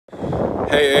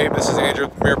Hey Abe, this is Andrew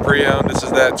with Premier Pre-Owned. This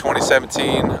is that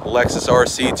 2017 Lexus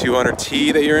RC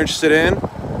 200T that you're interested in.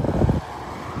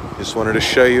 Just wanted to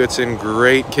show you it's in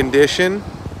great condition.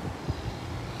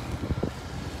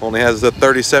 Only has the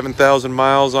 37,000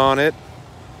 miles on it.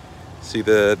 See,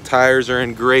 the tires are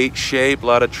in great shape, a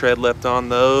lot of tread left on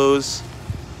those.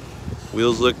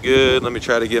 Wheels look good. Let me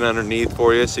try to get underneath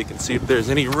for you so you can see if there's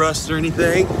any rust or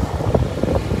anything.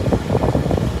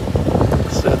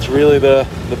 So that's really the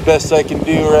best I can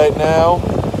do right now.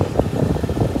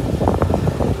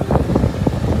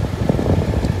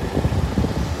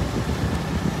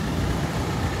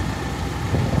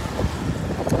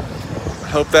 I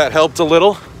hope that helped a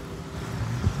little.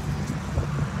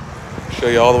 Show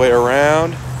you all the way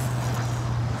around.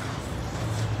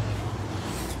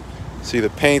 See,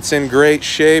 the paint's in great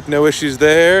shape, no issues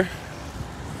there.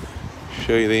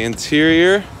 Show you the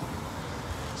interior.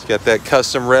 It's got that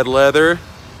custom red leather.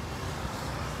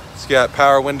 It's got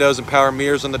power windows and power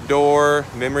mirrors on the door,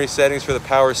 memory settings for the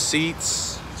power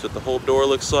seats. That's what the whole door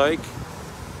looks like.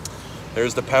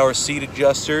 There's the power seat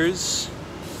adjusters.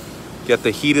 Got the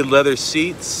heated leather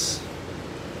seats.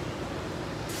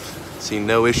 See,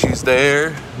 no issues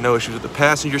there. No issues with the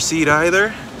passenger seat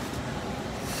either.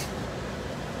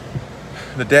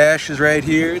 The dash is right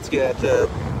here. It's got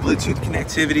Bluetooth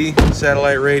connectivity,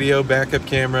 satellite radio, backup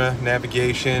camera,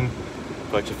 navigation,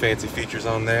 a bunch of fancy features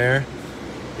on there.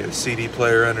 You have a CD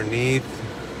player underneath.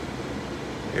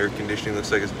 Air conditioning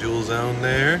looks like it's dual zone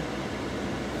there.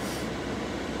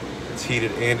 It's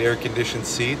heated and air conditioned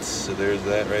seats, so there's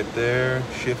that right there.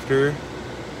 Shifter.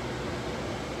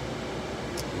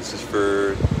 This is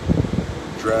for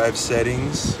drive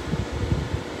settings.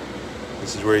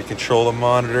 This is where you control the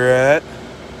monitor at.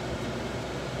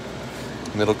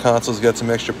 Middle console's got some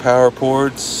extra power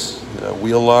ports.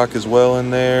 Wheel lock as well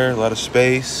in there, a lot of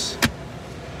space.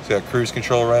 It's got cruise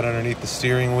control right underneath the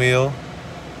steering wheel.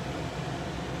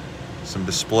 Some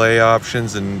display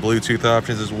options and Bluetooth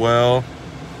options as well.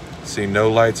 See, no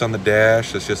lights on the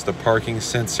dash, it's just the parking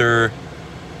sensor.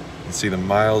 You can see the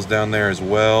miles down there as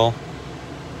well.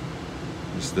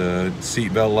 Just the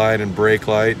seatbelt light and brake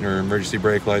light, or emergency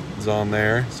brake light is on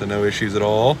there, so no issues at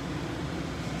all.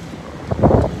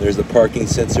 There's the parking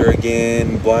sensor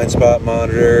again, blind spot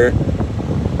monitor.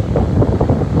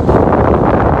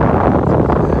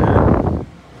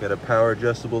 Got a power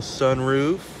adjustable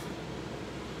sunroof.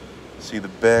 See, the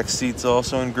back seat's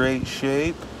also in great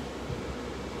shape.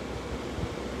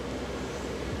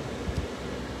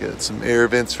 Got some air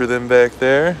vents for them back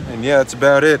there. And yeah, that's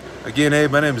about it. Again, Abe,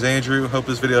 my name is Andrew. Hope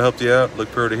this video helped you out. Look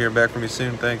forward to hearing back from you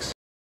soon. Thanks.